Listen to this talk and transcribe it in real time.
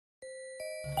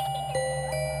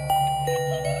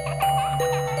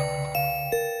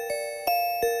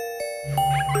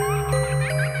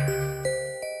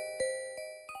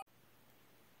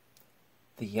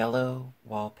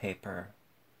Wallpaper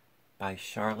by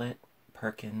Charlotte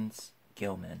Perkins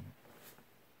Gilman.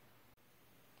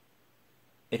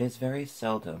 It is very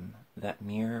seldom that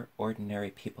mere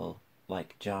ordinary people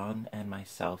like John and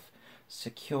myself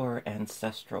secure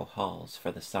ancestral halls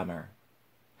for the summer.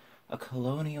 A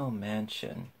colonial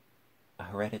mansion, a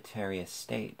hereditary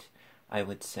estate, I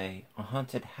would say, a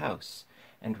haunted house,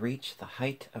 and reach the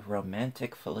height of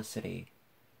romantic felicity.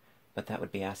 But that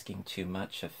would be asking too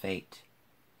much of fate.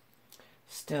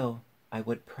 Still, I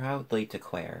would proudly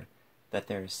declare that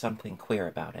there is something queer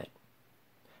about it.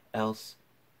 Else,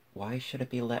 why should it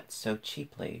be let so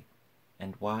cheaply,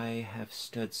 and why have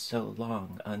stood so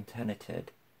long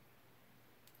untenanted?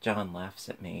 John laughs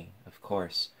at me, of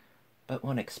course, but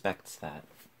one expects that.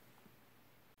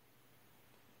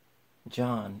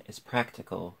 John is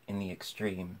practical in the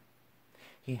extreme.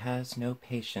 He has no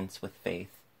patience with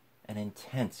faith, an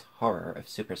intense horror of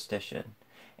superstition,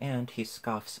 and he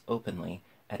scoffs openly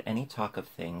at any talk of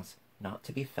things not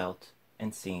to be felt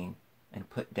and seen and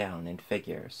put down in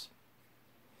figures.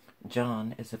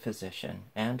 John is a physician,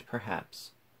 and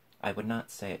perhaps, I would not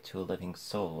say it to a living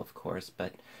soul, of course,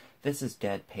 but this is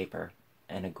dead paper,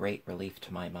 and a great relief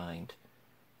to my mind.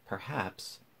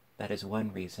 Perhaps that is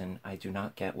one reason I do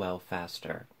not get well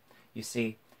faster. You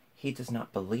see, he does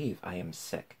not believe I am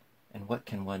sick, and what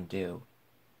can one do?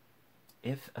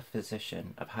 If a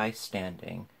physician of high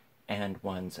standing, and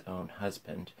one's own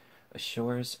husband,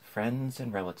 assures friends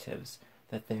and relatives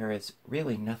that there is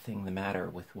really nothing the matter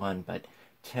with one but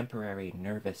temporary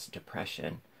nervous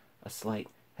depression, a slight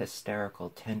hysterical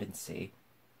tendency,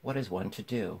 what is one to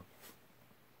do?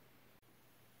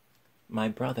 My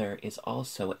brother is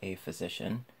also a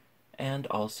physician, and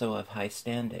also of high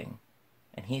standing,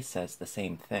 and he says the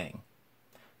same thing.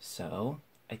 So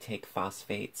I take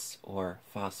phosphates or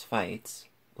phosphites,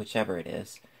 whichever it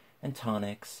is, and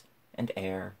tonics, and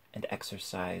air, and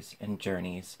exercise, and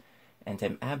journeys, and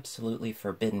am absolutely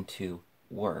forbidden to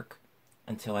work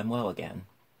until I'm well again.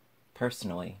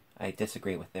 Personally, I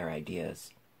disagree with their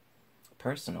ideas.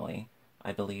 Personally,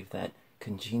 I believe that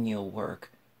congenial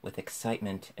work with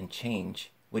excitement and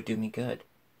change would do me good.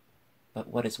 But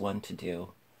what is one to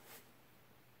do?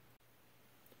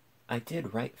 I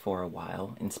did write for a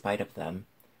while, in spite of them,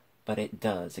 but it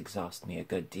does exhaust me a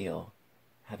good deal,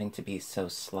 having to be so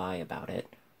sly about it,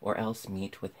 or else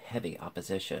meet with heavy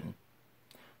opposition.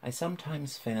 I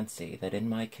sometimes fancy that in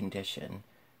my condition,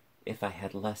 if I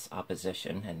had less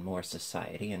opposition and more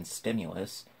society and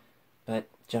stimulus, but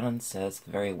John says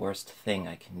the very worst thing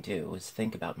I can do is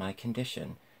think about my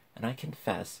condition, and I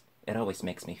confess it always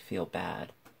makes me feel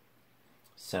bad.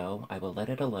 So I will let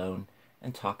it alone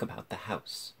and talk about the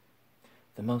house.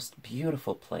 The most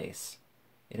beautiful place.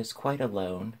 It is quite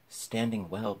alone, standing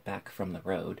well back from the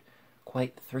road,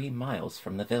 quite 3 miles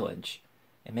from the village.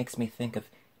 It makes me think of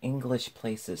English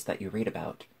places that you read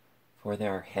about, for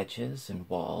there are hedges and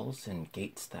walls and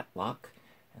gates that lock,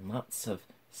 and lots of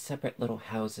separate little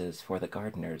houses for the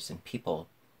gardeners and people.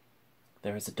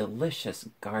 There is a delicious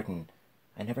garden.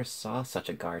 I never saw such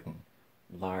a garden,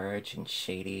 large and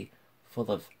shady,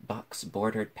 full of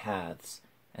box-bordered paths,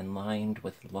 and lined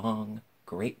with long,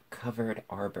 grape-covered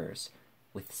arbors,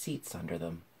 with seats under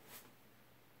them.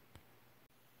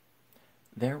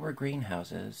 There were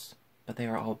greenhouses, but they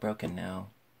are all broken now.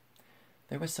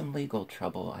 There was some legal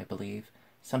trouble, I believe,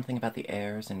 something about the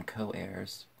heirs and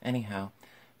co-heirs. Anyhow,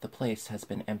 the place has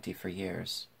been empty for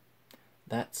years.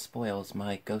 That spoils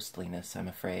my ghostliness, I'm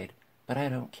afraid, but I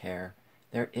don't care.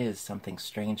 There is something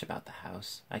strange about the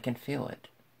house. I can feel it.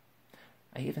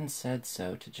 I even said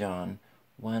so to John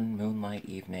one moonlight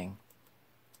evening,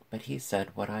 but he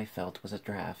said what I felt was a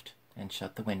draught, and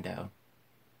shut the window.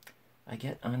 I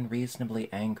get unreasonably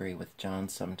angry with John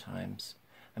sometimes.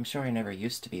 I'm sure I never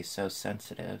used to be so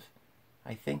sensitive.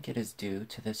 I think it is due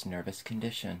to this nervous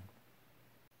condition.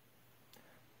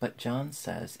 But John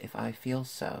says if I feel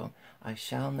so, I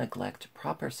shall neglect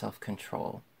proper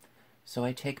self-control, so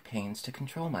I take pains to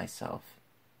control myself,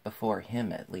 before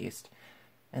him at least,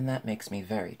 and that makes me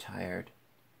very tired.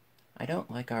 I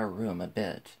don't like our room a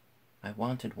bit. I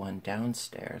wanted one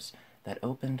downstairs that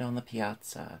opened on the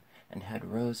piazza and had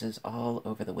roses all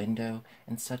over the window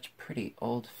and such pretty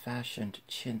old-fashioned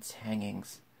chintz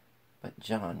hangings, but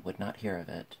John would not hear of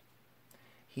it.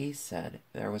 He said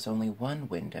there was only one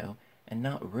window and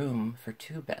not room for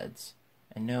 2 beds,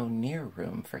 and no near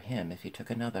room for him if he took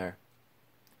another.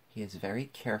 He is very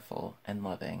careful and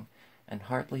loving, and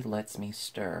hardly lets me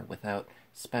stir without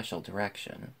special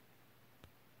direction.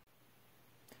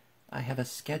 I have a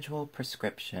schedule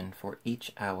prescription for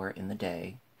each hour in the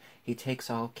day. He takes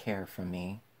all care from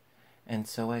me, and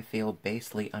so I feel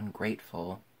basely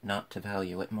ungrateful not to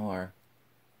value it more.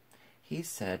 He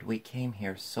said we came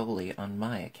here solely on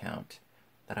my account,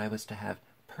 that I was to have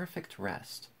perfect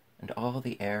rest and all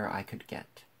the air I could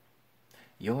get.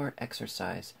 Your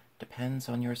exercise depends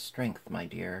on your strength, my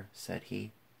dear, said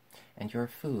he, and your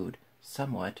food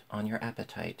somewhat on your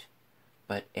appetite,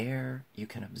 but air you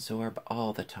can absorb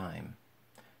all the time.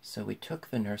 So we took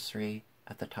the nursery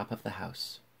at the top of the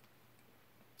house.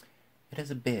 It is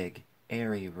a big,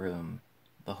 airy room,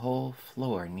 the whole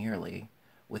floor nearly,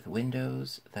 with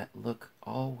windows that look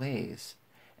all ways,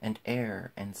 and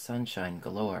air and sunshine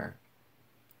galore.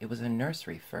 It was a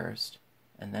nursery first,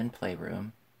 and then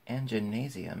playroom, and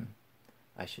gymnasium,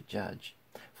 I should judge,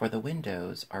 for the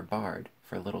windows are barred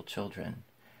for little children,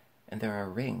 and there are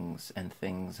rings and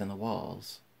things in the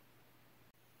walls.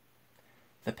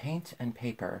 The paint and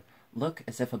paper look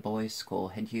as if a boys' school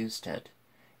had used it.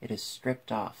 It is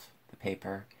stripped off, the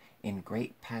paper, in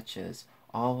great patches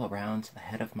all around the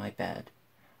head of my bed,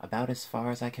 about as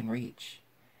far as I can reach,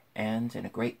 and in a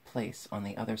great place on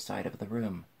the other side of the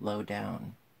room, low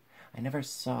down. I never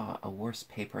saw a worse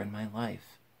paper in my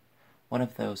life. One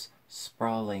of those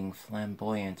sprawling,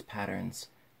 flamboyant patterns,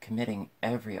 committing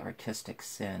every artistic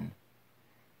sin.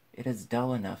 It is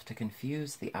dull enough to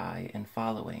confuse the eye in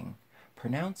following,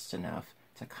 pronounced enough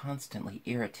to constantly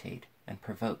irritate and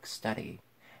provoke study,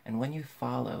 and when you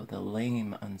follow the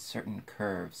lame, uncertain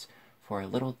curves for a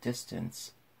little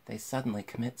distance, they suddenly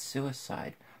commit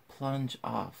suicide, plunge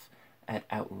off at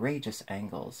outrageous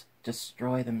angles,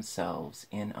 destroy themselves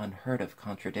in unheard-of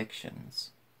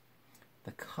contradictions.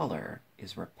 The color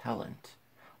is repellent,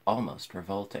 almost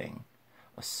revolting,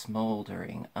 a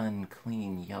smoldering,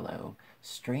 unclean yellow,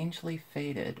 strangely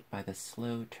faded by the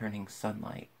slow-turning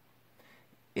sunlight.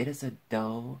 It is a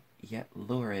dull, yet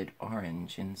lurid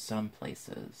orange in some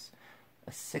places,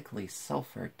 a sickly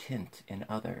sulphur tint in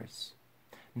others.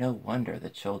 No wonder the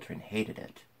children hated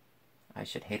it. I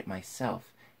should hate it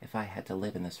myself if I had to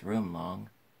live in this room long.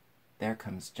 There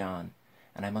comes John,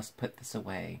 and I must put this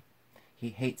away. He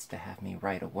hates to have me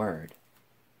write a word.